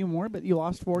won a few more, but you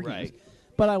lost 4 games.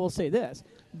 But I will say this: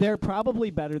 they're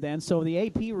probably better than. So the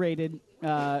AP rated.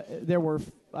 There were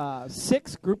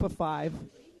 6 Group of 5,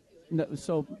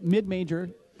 so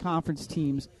mid-major conference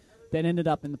teams that ended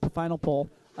up in the final poll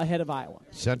ahead of Iowa.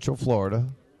 Central Florida,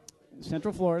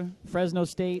 Fresno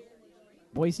State,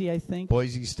 Boise, I think.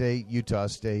 Boise State, Utah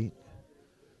State.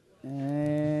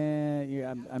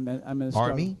 Yeah, I'm going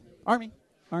to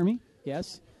Army,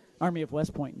 yes. Army of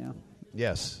West Point now.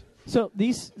 Yes. So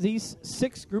these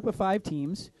 6 Group of 5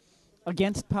 teams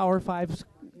against Power 5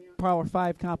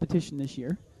 competition this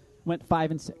year went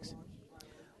 5-6.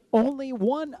 Only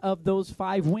one of those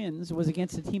 5 wins was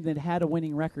against a team that had a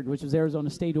winning record, which was Arizona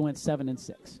State, who went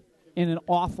 7-6 in an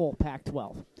awful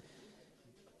Pac-12.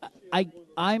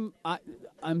 I'm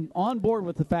on board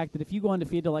with the fact that if you go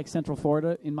undefeated like Central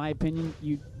Florida, in my opinion,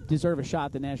 you deserve a shot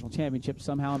at the national championship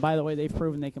somehow. And by the way, they've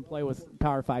proven they can play with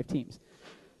Power 5 teams.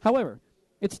 However,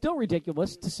 it's still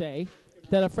ridiculous to say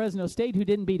that a Fresno State who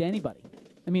didn't beat anybody.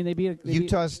 I mean,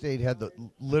 Utah State had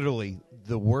literally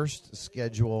the worst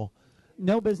schedule.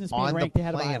 No business being ranked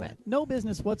ahead of Iowa. planet. No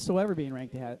business whatsoever being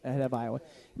ranked ahead of Iowa.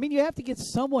 I mean, you have to get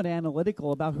somewhat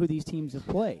analytical about who these teams have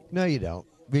played. No, you don't.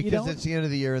 Because don't? it's the end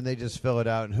of the year and they just fill it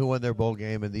out and who won their bowl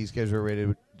game, and these guys were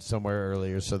rated somewhere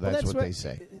earlier, so that's what they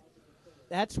say.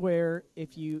 That's where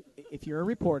if you're a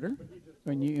reporter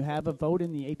and you have a vote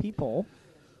in the AP poll,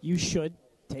 you should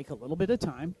take a little bit of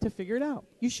time to figure it out.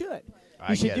 You should.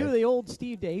 You should do the old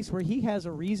Steve Dace where he has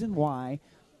a reason why.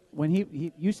 When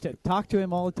he used to talk to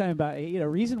him all the time about a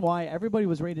reason why everybody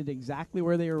was rated exactly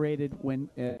where they were rated when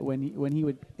he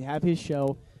would have his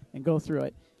show and go through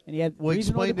it. And he had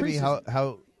explain to me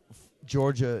how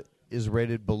Georgia is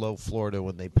rated below Florida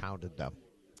when they pounded them.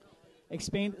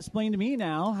 Explain to me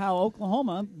now how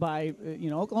Oklahoma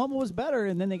Oklahoma was better,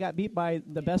 and then they got beat by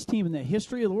the best team in the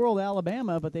history of the world,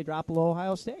 Alabama, but they dropped below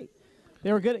Ohio State.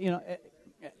 They were good.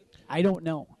 I don't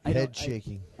know. Head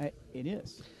shaking. It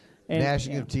is.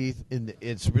 Gnashing of teeth, and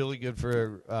it's really good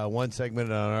for one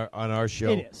segment on our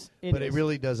show. It is. It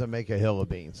really doesn't make a hill of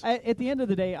beans. At the end of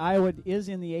the day, Iowa is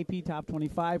in the AP top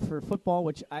 25 for football,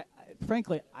 which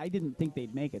frankly I didn't think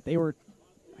they'd make it.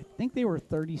 I think they were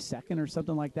 32nd or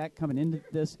something like that coming into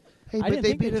this. Hey, but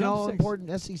they beat an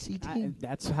all-important SEC team.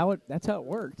 That's how it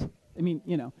worked. I mean,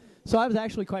 So I was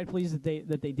actually quite pleased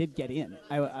that they did get in.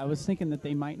 I was thinking that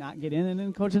they might not get in, and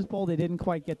in Coach's Poll they didn't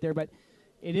quite get there, but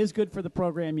it is good for the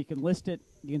program. You can list it.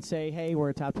 You can say, hey, we're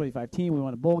a top 25 team. We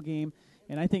won a bowl game.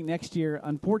 And I think next year,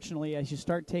 unfortunately, as you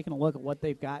start taking a look at what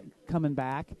they've got coming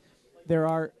back, there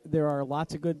are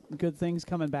lots of good things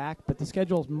coming back, but the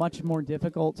schedule is much more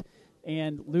difficult.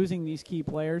 And losing these key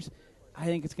players, I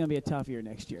think it's going to be a tough year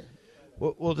next year.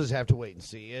 We'll just have to wait and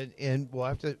see. And we'll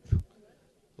have to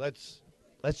let's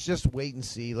just wait and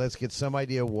see. Let's get some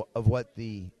idea of what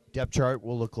the depth chart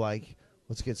will look like.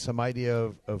 Let's get some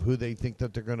idea of who they think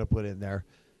that they're going to put in there,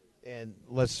 and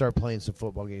let's start playing some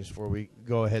football games before we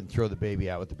go ahead and throw the baby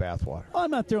out with the bathwater. Well,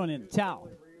 I'm not throwing in the towel,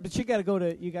 but you got to go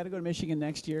to Michigan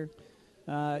next year.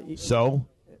 So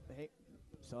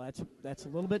that's a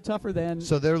little bit tougher than.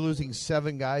 So they're losing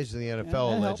 7 guys in the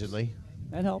NFL allegedly.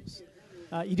 That helps.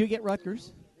 You do get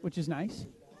Rutgers, which is nice.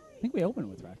 I think we open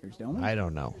with Rutgers, don't we? I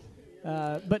don't know.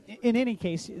 But in any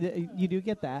case, you do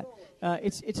get that.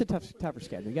 It's a tougher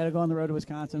schedule. You got to go on the road to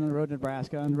Wisconsin, on the road to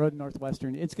Nebraska, on the road to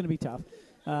Northwestern. It's going to be tough.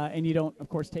 And you don't, of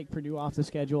course, take Purdue off the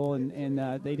schedule. And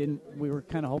they didn't. We were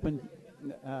kind of hoping,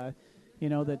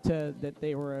 that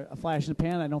they were a flash in the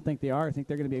pan. I don't think they are. I think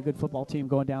they're going to be a good football team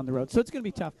going down the road. So it's going to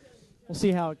be tough. We'll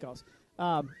see how it goes.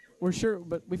 We're sure,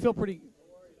 but we feel pretty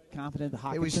confident the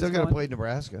Hawkins. Hey, we still got to play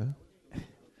Nebraska.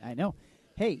 I know.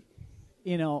 Hey,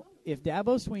 if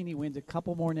Dabo Swinney wins a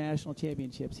couple more national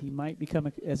championships, he might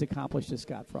become as accomplished as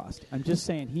Scott Frost. I'm just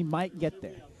saying he might get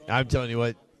there. I'm telling you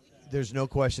what, there's no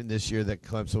question this year that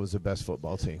Clemson was the best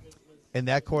football team. And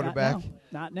that quarterback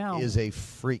Not now. is a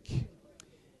freak.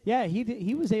 Yeah,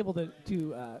 he was able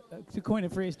to coin a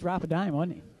phrase, drop a dime,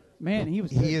 wasn't he? Man, he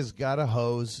was good. He has got a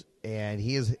hose, and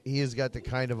he has got the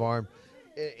kind of arm.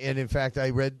 And, in fact, I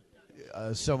read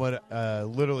somewhat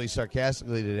literally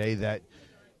sarcastically today that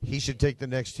he should take the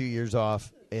next 2 years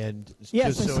off and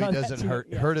just so he doesn't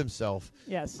hurt himself.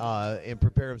 Yes. And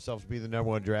prepare himself to be the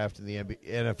number one draft in the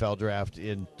NFL draft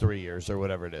in 3 years or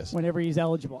whatever it is. Whenever he's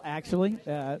eligible. Actually,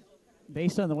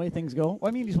 based on the way things go,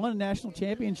 he's won a national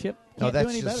championship. Can't that's do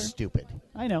any just better. stupid.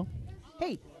 I know.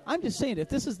 Hey, I'm just saying, if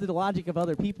this is the logic of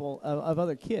other people, of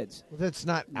other kids. Well, that's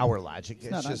not our logic.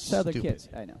 It's just other stupid. kids.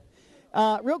 I know.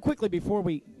 Real quickly before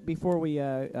we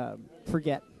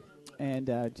forget and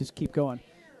just keep going.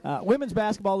 Women's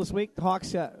basketball this week, the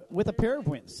Hawks with a pair of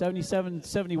wins,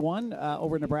 77-71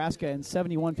 over Nebraska and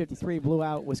 71-53 blew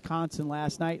out Wisconsin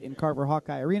last night in Carver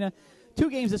Hawkeye Arena. 2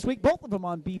 games this week, both of them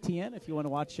on BTN if you want to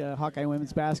watch Hawkeye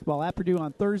women's basketball at Purdue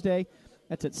on Thursday.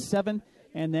 That's at 7.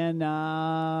 And then,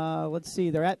 let's see,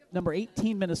 they're at number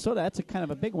 18, Minnesota. That's a kind of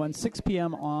a big one, 6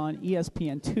 p.m. on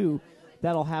ESPN2.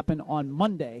 That'll happen on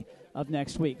Monday of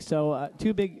next week. So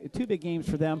two big games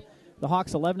for them. The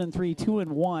Hawks 11-3,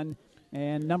 2-1.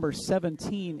 And number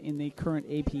 17 in the current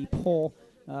AP poll,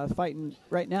 fighting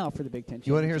right now for the Big Ten.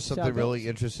 You want to hear something really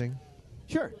interesting?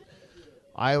 Sure.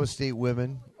 Iowa State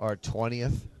women are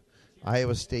 20th.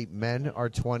 Iowa State men are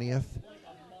 20th.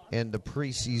 And the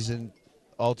preseason,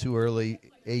 all too early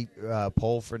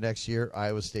poll for next year,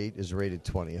 Iowa State is rated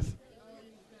 20th.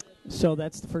 So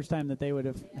that's the first time that they would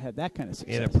have had that kind of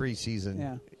success. In a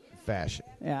preseason fashion.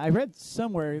 Yeah, I read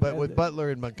somewhere. But with Butler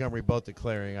and Montgomery both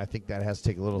declaring, I think that has to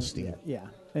take a little steam. Yeah,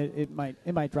 it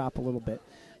might drop a little bit.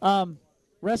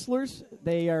 Wrestlers,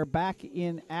 they are back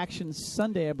in action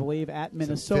Sunday, I believe, at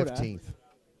Minnesota. 13th.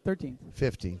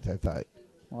 15th, I thought.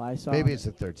 Well, I saw. Maybe it's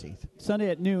the 13th. Sunday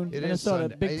at noon,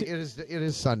 Minnesota. It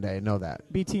is Sunday. I know that.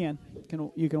 BTN.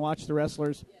 You can watch the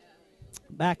wrestlers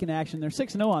back in action. They're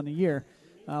 6-0 on the year.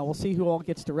 We'll see who all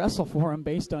gets to wrestle for them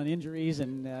based on injuries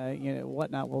and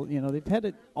whatnot. Well, they've had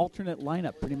an alternate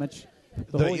lineup pretty much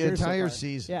the whole year entire so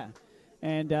season. Yeah,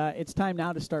 and it's time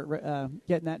now to start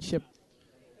getting that ship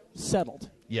settled.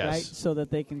 Yes, right, so that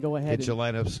they can go ahead. Get your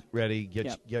lineups ready.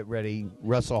 Get ready.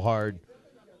 Wrestle hard.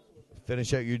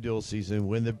 Finish out your dual season.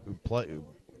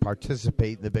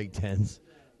 Participate in the Big Tens,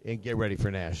 and get ready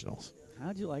for nationals.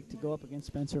 How'd you like to go up against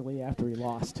Spencer Lee after he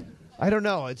lost? I don't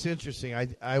know. It's interesting.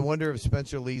 I wonder if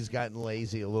Spencer Lee's gotten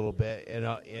lazy a little bit,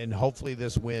 and hopefully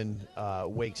this win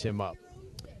wakes him up.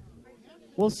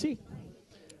 We'll see.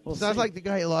 It's not like the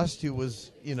guy he lost to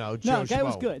was, Joe No, the guy Schmo.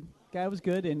 was good. Guy was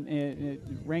good and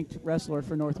ranked wrestler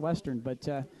for Northwestern, but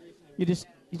you just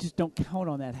don't count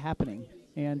on that happening.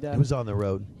 And he was on the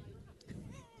road.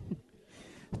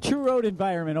 True road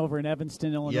environment over in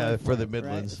Evanston, Illinois. Yeah, for the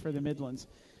Midlands. Right, for the Midlands.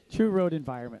 True road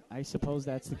environment. I suppose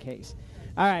that's the case.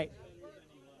 All right.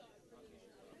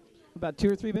 About 2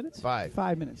 or 3 minutes? 5.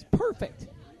 5 minutes. Perfect.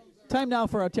 Time now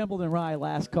for our Templeton Rye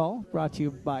last call, brought to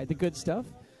you by The Good Stuff.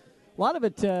 A lot of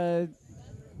it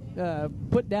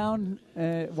put down,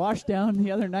 washed down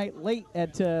the other night late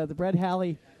at the Brett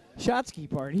Halley Shotsky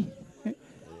party.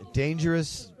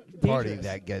 Dangerous party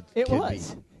that It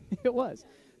was. It was.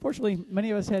 Fortunately,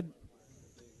 many of us had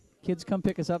kids come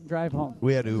pick us up and drive home.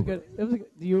 We had Uber. It was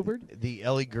the Ubered? The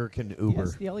Ellie Gherkin Uber.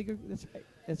 Yes, the Ellie Gherkin. That's right.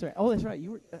 That's right. Oh, that's right.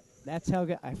 You were. That's how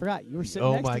good. I forgot. You were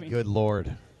sitting next to me. Oh, my good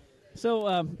Lord.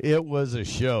 So it was a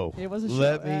show. It was a show.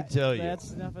 Let me tell you.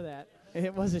 That's enough of that.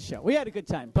 It was a show. We had a good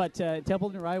time. But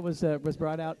Templeton Rye was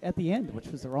brought out at the end, which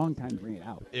was the wrong time to bring it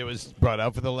out. It was brought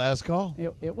out for the last call.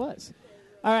 It was.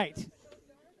 All right.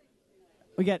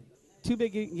 We got 2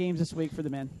 big games this week for the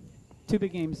men. 2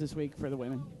 big games this week for the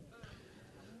women.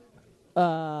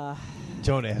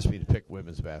 Don't ask me to pick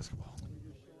women's basketball.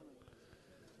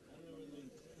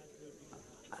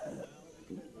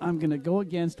 I'm going to go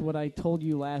against what I told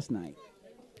you last night.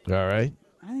 All right.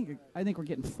 I think we're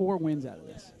getting 4 wins out of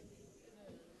this.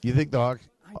 You think the Hawks?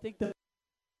 I think that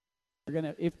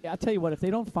I'll tell you what, if they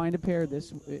don't find a pair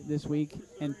this week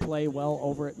and play well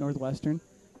over at Northwestern,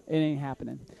 it ain't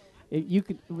happening.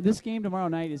 This game tomorrow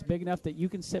night is big enough that you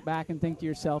can sit back and think to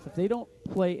yourself, if they don't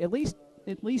play at least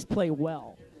play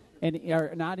well and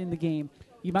are not in the game,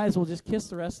 you might as well just kiss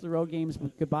the rest of the road games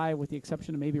goodbye, with the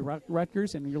exception of maybe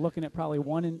Rutgers, and you're looking at probably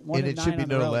 1 and 9 on the road. And it should be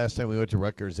noted, last time we went to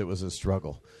Rutgers, it was a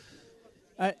struggle.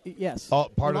 Yes.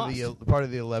 Part of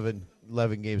the 11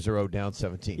 games in a row, down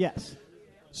 17. Yes.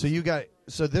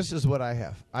 So this is what I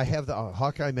have. I have the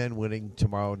Hawkeye men winning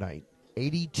tomorrow night,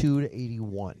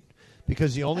 82-81,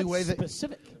 because the only way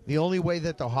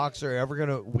that the Hawks are ever going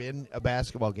to win a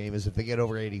basketball game is if they get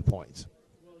over 80 points.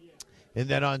 And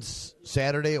then on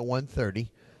Saturday at 1:30,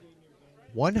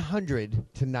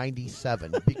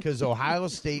 100-97, because Ohio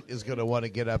State is going to want to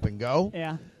get up and go.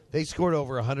 Yeah. They scored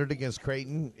over 100 against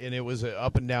Creighton, and it was an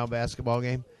up-and-down basketball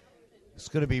game. It's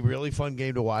going to be a really fun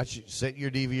game to watch. Set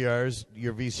your DVRs,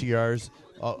 your VCRs,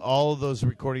 all of those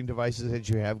recording devices that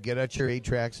you have. Get out your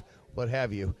 8-tracks, what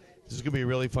have you. This is going to be a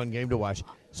really fun game to watch.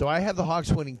 So I have the Hawks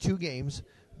winning 2 games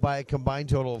by a combined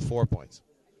total of 4 points.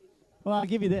 Well, I'll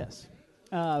give you this.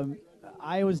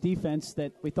 Iowa's defense,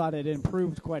 that we thought had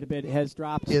improved quite a bit, has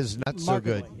dropped. Is not so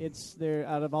good. It's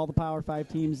out of all the Power 5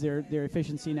 teams, their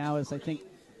efficiency now is, I think,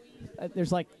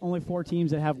 there's like only 4 teams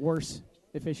that have worse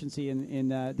efficiency in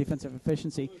defensive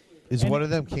efficiency. Is one of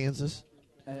them Kansas?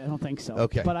 I don't think so.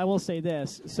 Okay. But I will say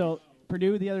this. So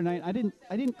Purdue the other night, I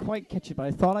didn't quite catch it, but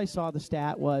I thought I saw the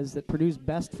stat was that Purdue's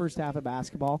best first half of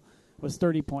basketball was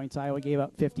 30 points. Iowa gave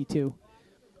up 52.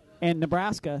 And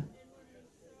Nebraska,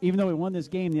 even though we won this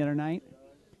game the other night,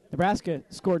 Nebraska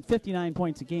scored 59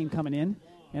 points a game coming in,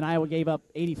 and Iowa gave up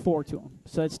 84 to them.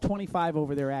 So it's 25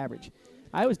 over their average.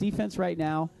 Iowa's defense right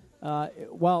now,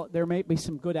 while there may be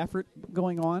some good effort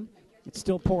going on, it's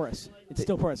still porous.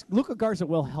 Luka Garza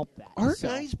will help that. Our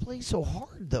guys play so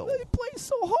hard, though. They play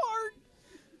so hard.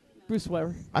 Bruce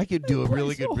Weber. I could do a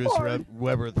really good Bruce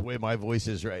Weber the way my voice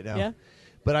is right now. Yeah.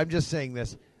 But I'm just saying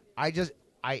this. I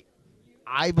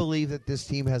believe that this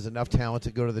team has enough talent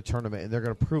to go to the tournament, and they're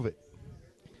going to prove it.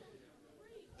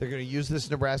 They're going to use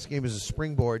this Nebraska game as a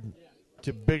springboard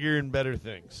to bigger and better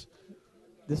things.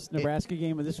 This Nebraska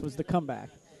game, this was the comeback.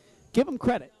 Give them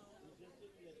credit.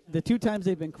 The 2 times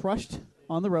they've been crushed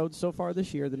on the road so far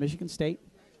this year, the Michigan State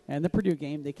and the Purdue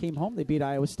game, they came home, they beat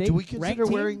Iowa State. Do we consider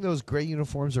wearing those gray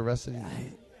uniforms the rest of the year?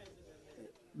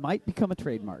 Might become a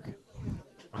trademark.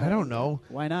 I don't know.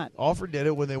 Why not? Alfred did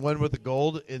it when they won with the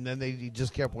gold, and then they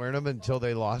just kept wearing them until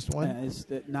they lost one. It's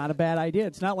not a bad idea.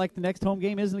 It's not like the next home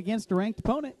game isn't against a ranked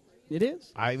opponent. It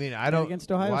is. I mean, I don't.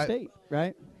 Against Ohio State,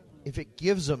 right? If it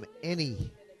gives them any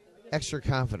extra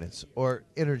confidence or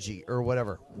energy or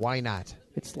whatever, why not?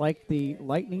 It's like the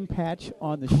lightning patch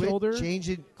on the shoulder.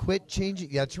 Quit changing.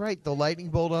 That's right, the lightning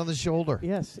bolt on the shoulder.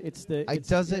 Yes, it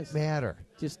doesn't matter.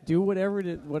 Just do whatever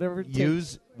it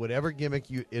use takes. Whatever gimmick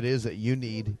it is that you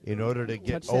need in order to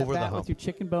get over the hump. With your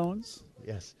chicken bones.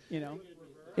 Yes.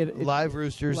 Live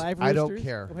roosters. I don't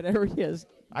care. Whatever it is.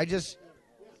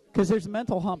 Because there's a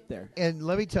mental hump there. And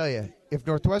let me tell you, if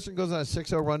Northwestern goes on a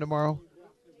 6-0 run tomorrow,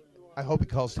 I hope he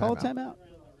calls timeout. Call timeout.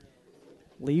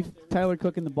 Leave Tyler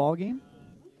Cook in the ball game.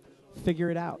 Figure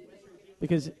it out.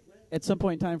 Because at some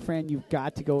point in time, Fran, you've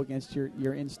got to go against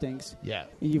your instincts. Yeah.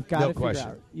 And you've got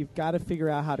to figure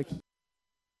out how to keep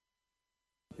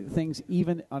things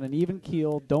even on an even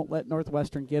keel. Don't let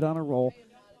Northwestern get on a roll,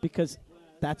 because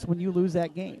that's when you lose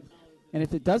that game. And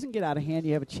if it doesn't get out of hand,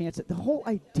 you have a chance. The whole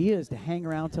idea is to hang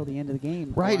around till the end of the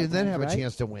game. Right, and then have a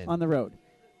chance to win. On the road.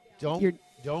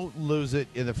 Don't lose it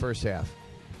in the first half.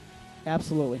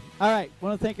 Absolutely. All right.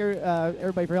 Want to thank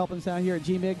everybody for helping us out here at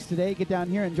G-Migs today. Get down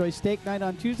here and enjoy steak night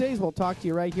on Tuesdays. We'll talk to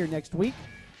you right here next week.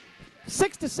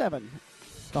 6 to 7,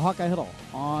 the Hawkeye Huddle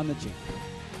on the G.